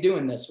wouldn't be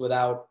doing this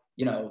without,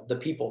 the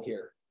people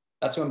here.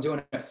 That's who I'm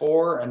doing it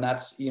for. And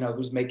that's,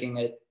 who's making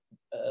it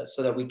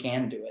so that we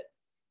can do it.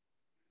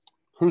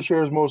 Who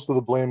shares most of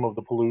the blame of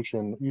the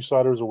pollution, East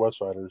Siders or West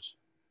Siders?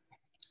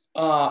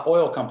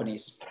 Oil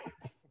companies.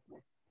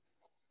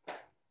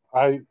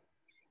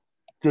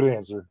 Good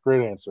answer.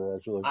 Great answer,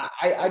 actually.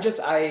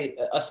 I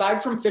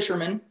aside from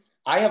fishermen,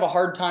 I have a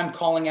hard time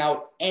calling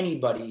out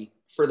anybody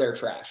for their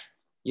trash.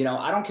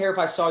 I don't care if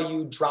I saw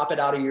you drop it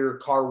out of your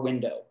car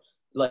window.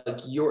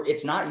 Like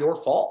it's not your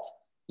fault.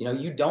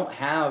 You don't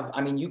have, I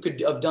mean, you could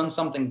have done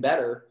something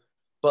better,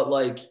 but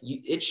like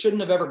it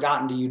shouldn't have ever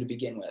gotten to you to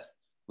begin with.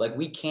 Like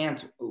we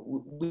can't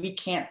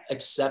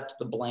accept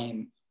the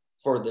blame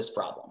for this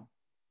problem.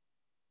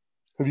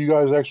 Have you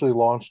guys actually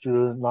launched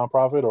your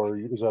nonprofit, or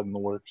is that in the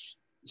works?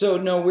 So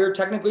no, we're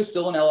technically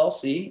still an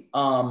LLC,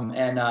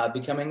 and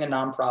becoming a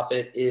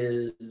nonprofit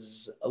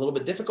is a little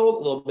bit difficult, a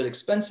little bit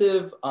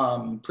expensive,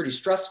 pretty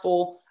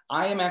stressful.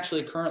 I am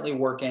actually currently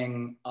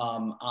working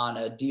on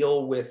a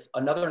deal with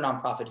another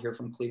nonprofit here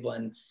from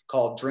Cleveland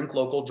called Drink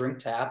Local, Drink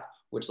Tap,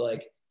 which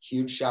like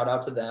huge shout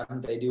out to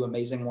them. They do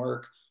amazing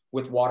work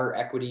with water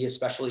equity,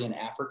 especially in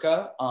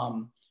Africa.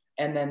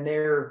 And then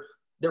their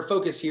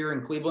focus here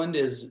in Cleveland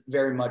is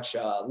very much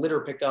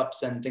litter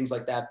pickups and things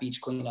like that,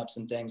 beach cleanups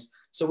and things.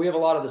 So we have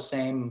a lot of the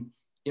same,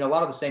 a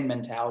lot of the same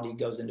mentality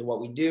goes into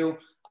what we do.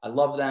 I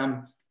love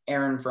them.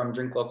 Aaron from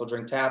Drink Local,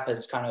 Drink Tap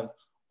has kind of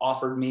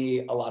offered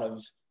me a lot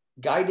of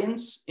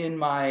guidance in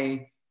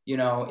my,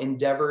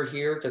 endeavor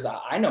here, because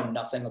I know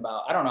nothing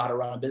about, I don't know how to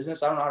run a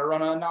business. I don't know how to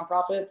run a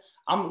nonprofit.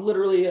 I'm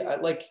literally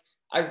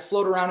I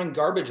float around in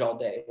garbage all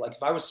day. Like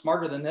if I was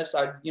smarter than this,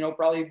 I'd,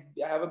 probably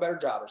have a better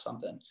job or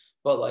something.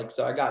 But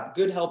so I got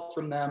good help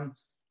from them,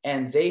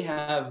 and they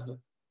have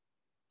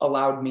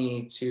allowed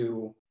me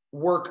to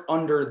work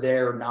under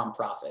their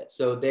nonprofit.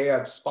 So they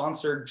have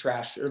sponsored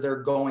trash, or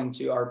they're going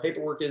to, our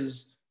paperwork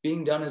is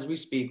being done as we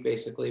speak,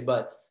 basically,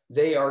 but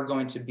they are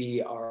going to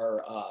be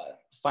our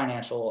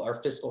our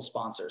fiscal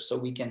sponsor. So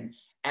we can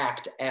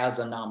act as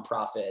a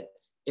nonprofit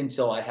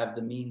until I have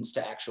the means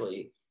to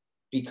actually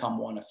become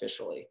one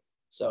officially.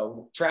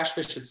 So Trash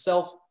Fish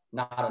itself,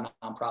 not a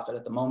nonprofit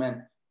at the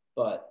moment,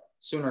 but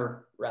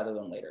sooner rather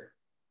than later.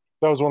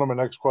 That was one of my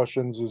next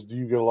questions is, do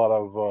you get a lot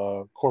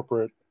of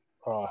corporate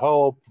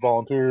help,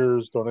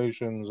 volunteers,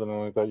 donations, and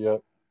anything like that yet?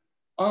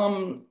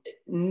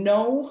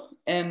 No.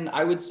 And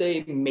I would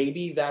say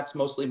maybe that's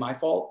mostly my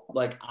fault.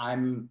 Like I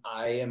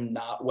am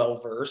not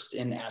well-versed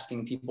in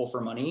asking people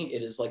for money.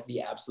 It is like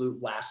the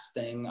absolute last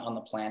thing on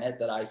the planet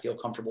that I feel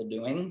comfortable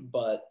doing,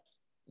 but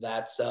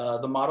that's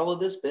the model of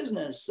this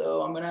business.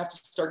 So I'm going to have to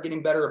start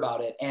getting better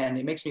about it. And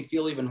it makes me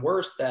feel even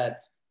worse that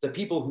the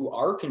people who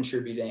are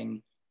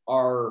contributing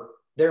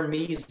they're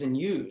me's and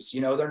you's,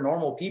 they're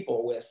normal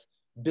people with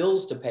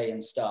bills to pay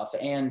and stuff.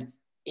 And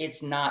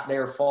it's not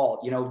their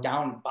fault,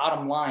 down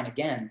bottom line.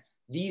 Again,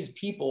 these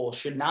people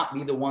should not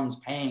be the ones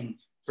paying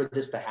for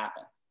this to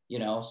happen,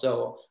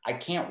 so I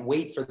can't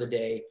wait for the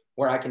day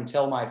where I can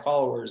tell my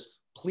followers,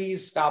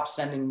 please stop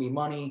sending me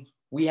money.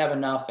 We have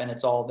enough. And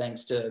it's all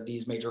thanks to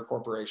these major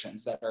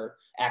corporations that are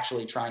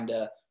actually trying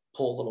to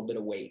pull a little bit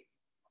of weight.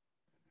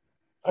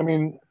 I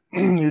mean,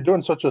 you're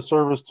doing such a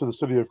service to the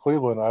city of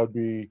Cleveland. I would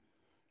be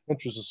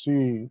interested to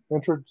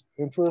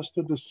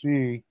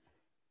see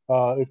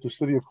if the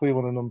city of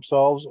Cleveland and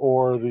themselves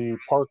or the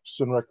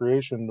Parks and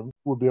Recreation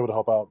would be able to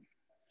help out.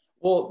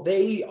 Well,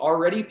 they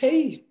already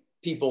pay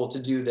people to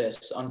do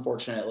this,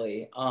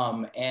 unfortunately.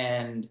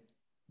 And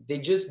they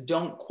just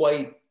don't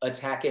quite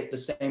attack it the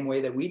same way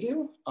that we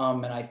do.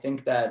 And I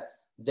think that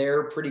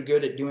they're pretty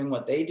good at doing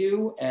what they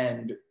do,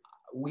 and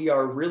we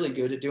are really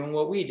good at doing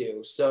what we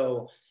do.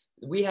 So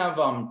we have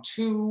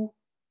 2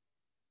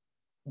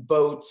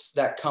 boats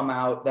that come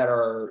out that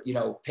are,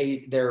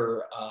 paid.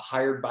 They're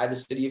hired by the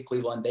city of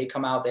Cleveland. They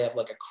come out, they have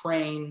like a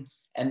crane,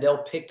 and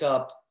they'll pick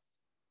up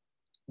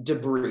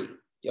debris.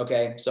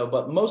 Okay. So,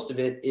 but most of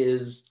it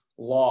is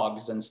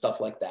logs and stuff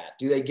like that.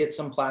 Do they get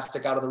some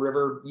plastic out of the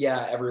river?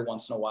 Yeah, every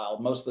once in a while,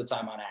 most of the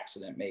time on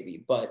accident,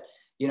 maybe. But,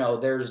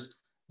 there's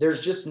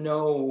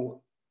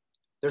no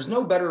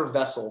better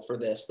vessel for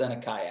this than a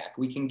kayak.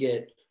 We can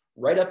get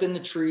right up in the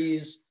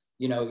trees.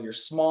 You're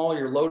small,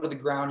 you're low to the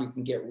ground. You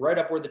can get right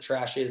up where the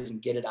trash is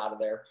and get it out of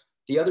there.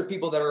 The other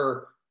people that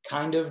are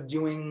kind of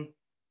doing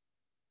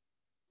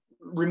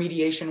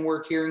remediation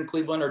work here in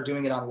Cleveland are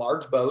doing it on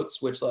large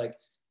boats, which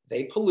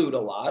they pollute a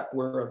lot.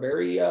 We're a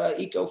very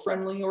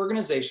eco-friendly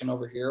organization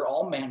over here,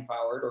 all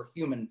man-powered or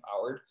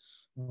human-powered.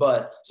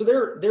 But so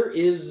there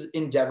is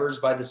endeavors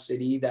by the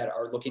city that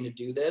are looking to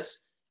do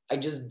this. I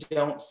just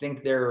don't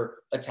think they're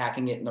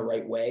attacking it in the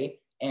right way.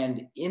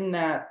 And in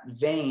that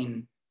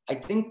vein, I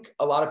think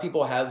a lot of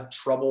people have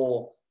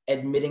trouble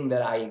admitting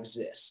that I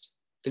exist.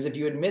 Because if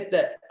you admit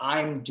that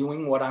I'm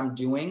doing what I'm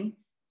doing,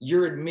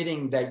 you're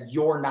admitting that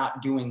you're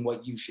not doing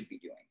what you should be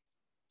doing.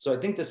 So I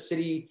think the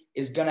city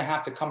is going to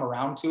have to come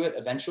around to it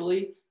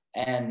eventually.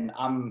 And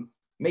I'm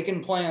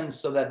making plans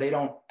so that they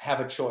don't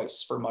have a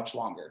choice for much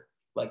longer.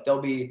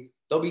 They'll be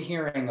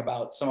hearing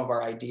about some of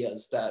our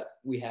ideas that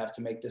we have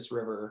to make this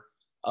river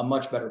a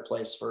much better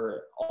place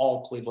for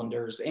all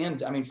Clevelanders.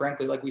 And I mean,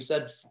 frankly, like we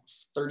said,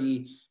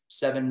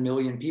 37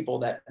 million people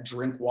that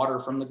drink water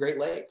from the Great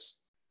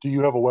Lakes. Do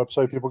you have a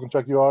website people can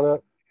check you out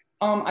at?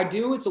 I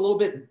do. It's a little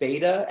bit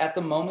beta at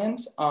the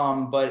moment,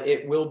 but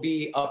it will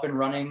be up and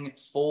running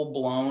full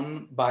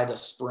blown by the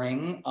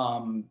spring.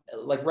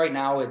 Right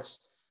now,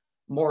 it's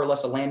more or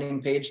less a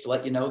landing page to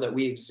let you know that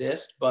we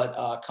exist.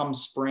 But come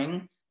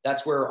spring,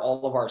 that's where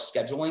all of our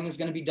scheduling is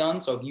going to be done.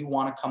 So if you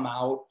want to come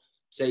out,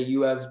 say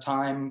you have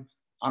time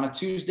on a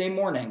Tuesday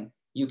morning,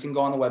 you can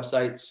go on the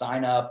website,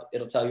 sign up.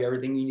 It'll tell you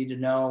everything you need to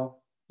know.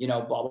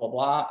 Blah, blah,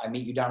 blah. I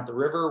meet you down at the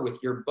river with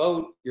your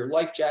boat, your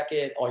life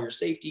jacket, all your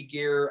safety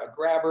gear, a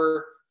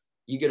grabber.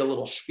 You get a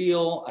little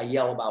spiel. I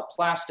yell about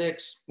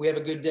plastics. We have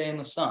a good day in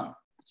the sun.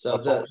 So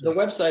the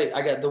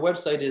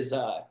website is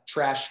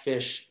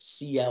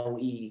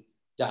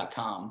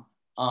trashfishcle.com.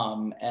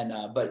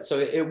 But so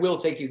it will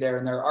take you there,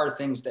 and there are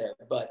things there,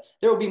 but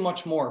there will be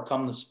much more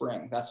come the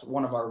spring. That's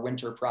one of our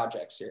winter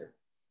projects here.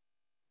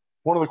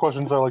 One of the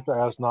questions I like to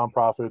ask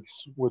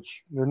nonprofits,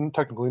 which you're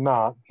technically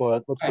not,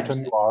 but let's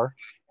pretend you are.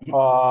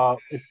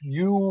 If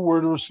you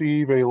were to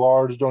receive a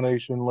large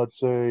donation, let's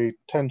say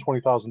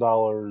 $10,000,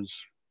 $20,000,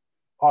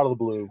 out of the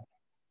blue,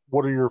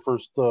 what are your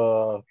first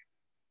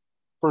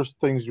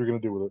things you're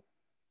going to do with it?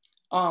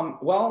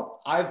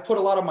 Well, I've put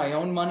a lot of my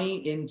own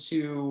money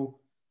into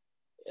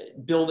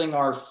building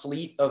our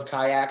fleet of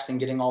kayaks and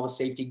getting all the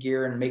safety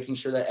gear and making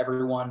sure that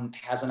everyone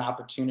has an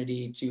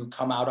opportunity to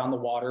come out on the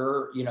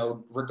water, you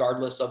know,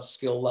 regardless of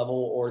skill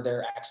level or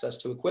their access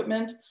to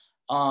equipment.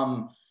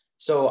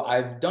 So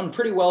I've done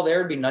pretty well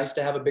there. It'd be nice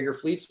to have a bigger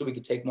fleet so we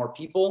could take more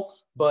people.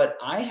 But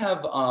I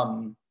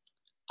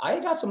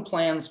got some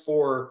plans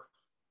for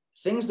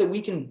things that we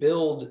can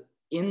build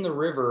in the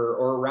river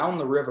or around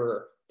the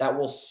river that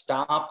will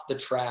stop the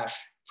trash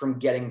from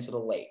getting to the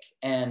lake.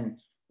 And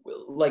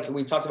like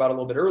we talked about a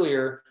little bit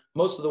earlier,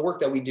 most of the work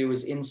that we do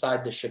is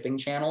inside the shipping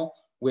channel,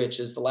 which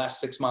is the last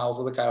 6 miles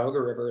of the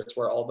Cuyahoga River. It's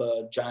where all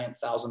the giant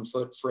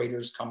 1,000-foot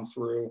freighters come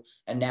through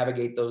and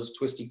navigate those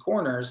twisty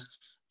corners.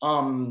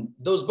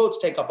 Those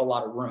boats take up a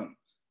lot of room.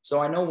 So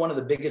I know one of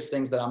the biggest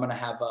things that I'm going to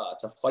have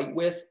to fight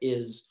with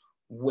is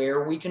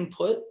where we can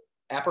put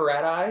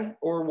apparatus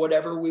or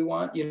whatever we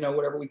want, you know,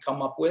 whatever we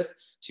come up with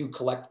to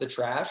collect the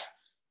trash.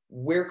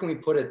 Where can we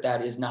put it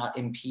that is not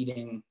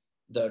impeding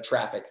the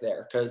traffic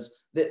there?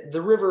 Because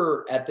the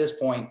river at this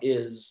point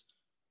is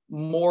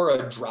more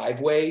a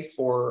driveway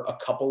for a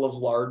couple of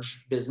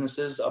large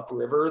businesses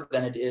upriver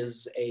than it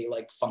is a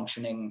like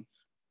functioning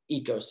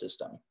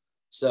ecosystem.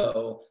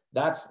 So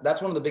that's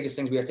one of the biggest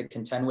things we have to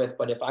contend with.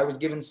 But if I was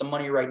given some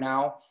money right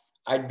now,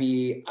 I'd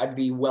be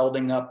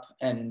welding up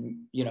and,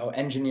 you know,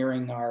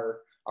 engineering our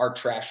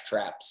trash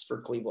traps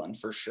for Cleveland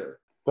for sure.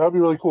 That'd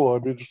be really cool.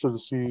 I'd be interested to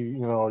see,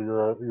 you know,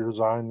 your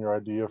design, your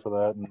idea for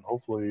that, and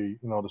hopefully,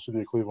 you know, the city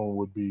of Cleveland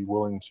would be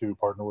willing to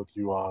partner with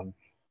you on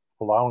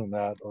allowing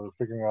that or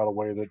figuring out a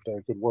way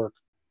that could work.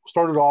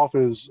 Started off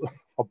as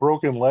a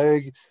broken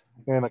leg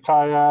and a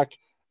kayak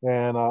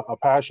and a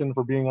passion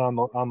for being on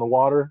the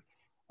water.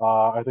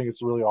 I think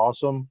it's really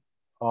awesome.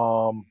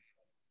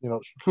 You know,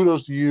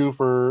 kudos to you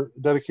for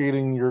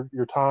dedicating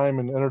your time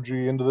and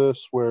energy into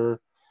this, where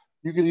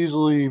you could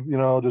easily, you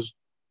know, just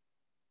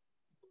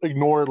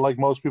ignore it like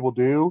most people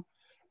do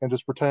and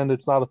just pretend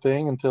it's not a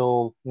thing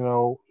until, you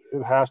know,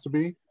 it has to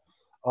be.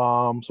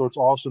 So it's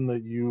awesome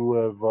that you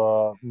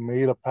have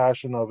made a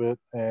passion of it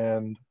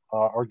and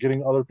are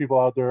getting other people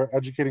out there,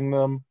 educating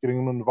them,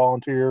 getting them to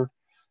volunteer,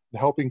 and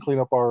helping clean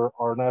up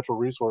our natural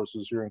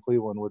resources here in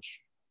Cleveland, which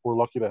we're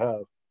lucky to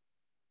have.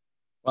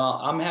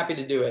 Well, I'm happy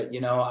to do it.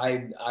 You know,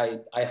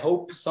 I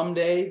hope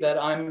someday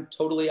that I'm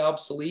totally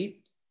obsolete,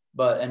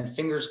 and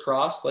fingers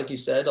crossed, like you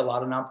said, a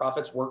lot of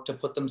nonprofits work to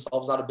put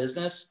themselves out of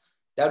business.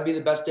 That would be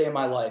the best day of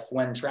my life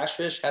when trash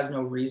fish has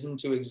no reason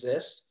to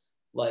exist.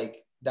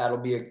 Like that'll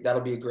be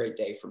a great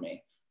day for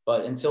me.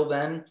 But until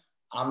then,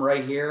 I'm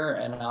right here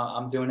and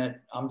I'm doing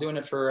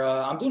it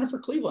for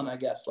Cleveland, I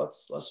guess.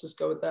 Let's just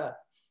go with that.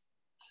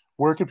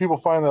 Where can people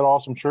find that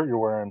awesome shirt you're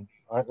wearing?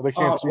 They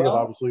can't see it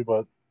obviously,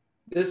 but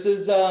this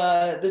is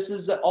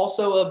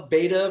also a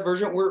beta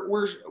version.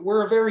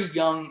 We're a very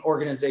young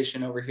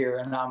organization over here,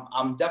 and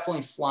I'm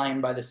definitely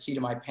flying by the seat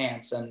of my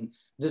pants. And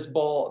this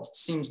ball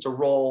seems to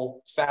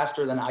roll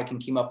faster than I can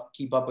keep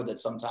up with it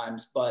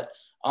sometimes. But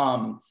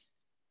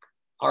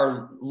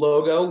our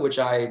logo, which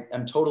I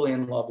am totally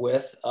in love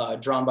with,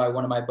 drawn by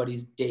one of my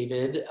buddies,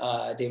 David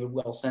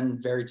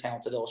Wilson, very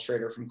talented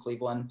illustrator from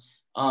Cleveland.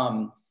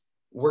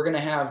 We're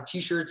gonna have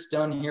T-shirts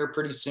done here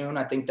pretty soon.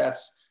 I think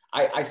that's.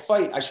 I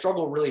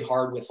struggle really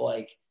hard with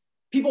like,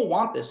 people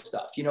want this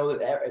stuff, you know,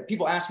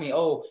 people ask me,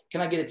 oh,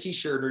 can I get a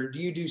T-shirt or do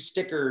you do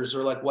stickers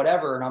or like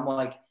whatever? And I'm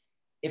like,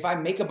 if I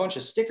make a bunch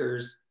of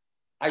stickers,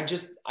 I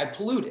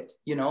pollute it,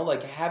 you know,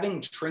 like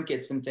having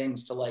trinkets and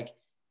things to like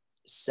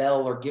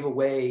sell or give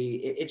away.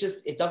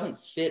 It doesn't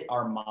fit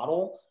our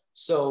model.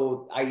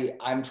 So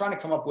I'm trying to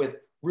come up with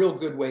real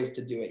good ways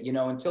to do it, you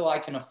know, until I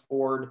can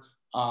afford,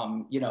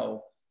 you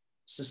know,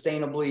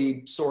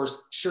 sustainably sourced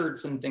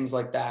shirts and things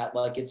like that.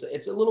 Like it's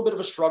a little bit of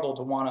a struggle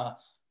to want to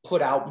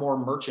put out more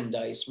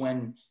merchandise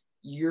when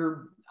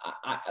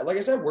like I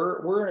said,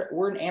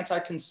 we're an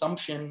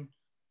anti-consumption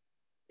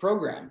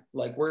program.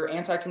 Like we're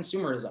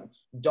anti-consumerism.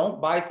 Don't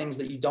buy things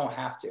that you don't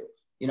have to,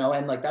 you know?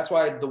 And like, that's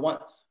why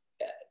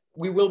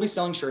we will be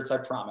selling shirts, I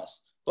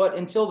promise. But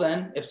until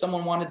then, if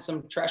someone wanted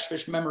some trash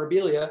fish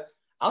memorabilia,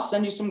 I'll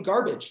send you some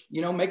garbage,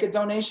 you know, make a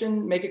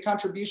donation, make a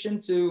contribution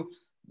to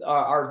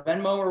our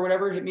Venmo or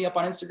whatever, hit me up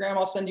on Instagram.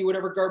 I'll send you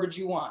whatever garbage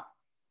you want.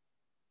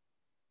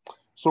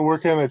 So where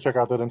can they check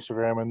out that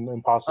Instagram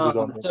and possibly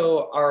donate?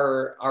 So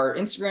our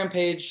Instagram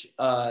page,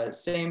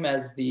 same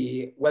as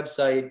the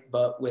website,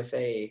 but with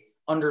a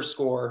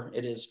underscore.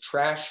 It is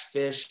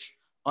trashfish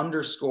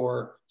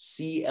underscore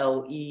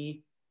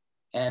CLE.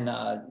 And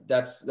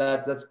that's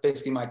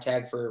basically my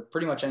tag for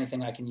pretty much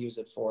anything I can use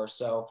it for.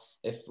 So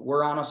if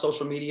we're on a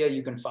social media,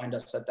 you can find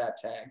us at that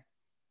tag.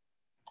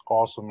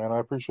 Awesome, man. I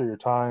appreciate your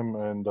time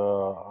and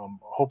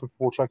hope people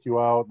will check you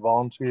out,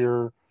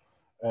 volunteer,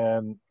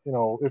 and, you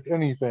know, if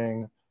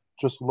anything,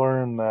 just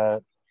learn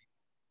that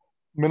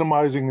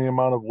minimizing the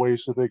amount of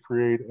waste that they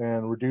create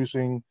and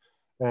reducing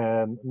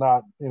and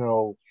not, you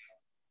know,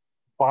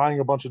 buying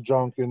a bunch of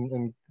junk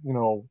and you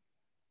know,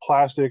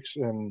 plastics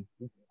and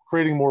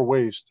creating more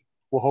waste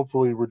will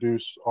hopefully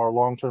reduce our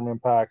long-term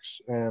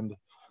impacts and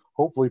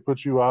hopefully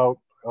put you out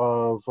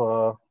of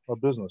a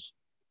business.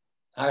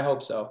 I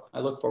hope so.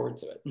 I look forward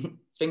to it.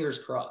 Fingers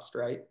crossed,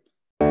 right?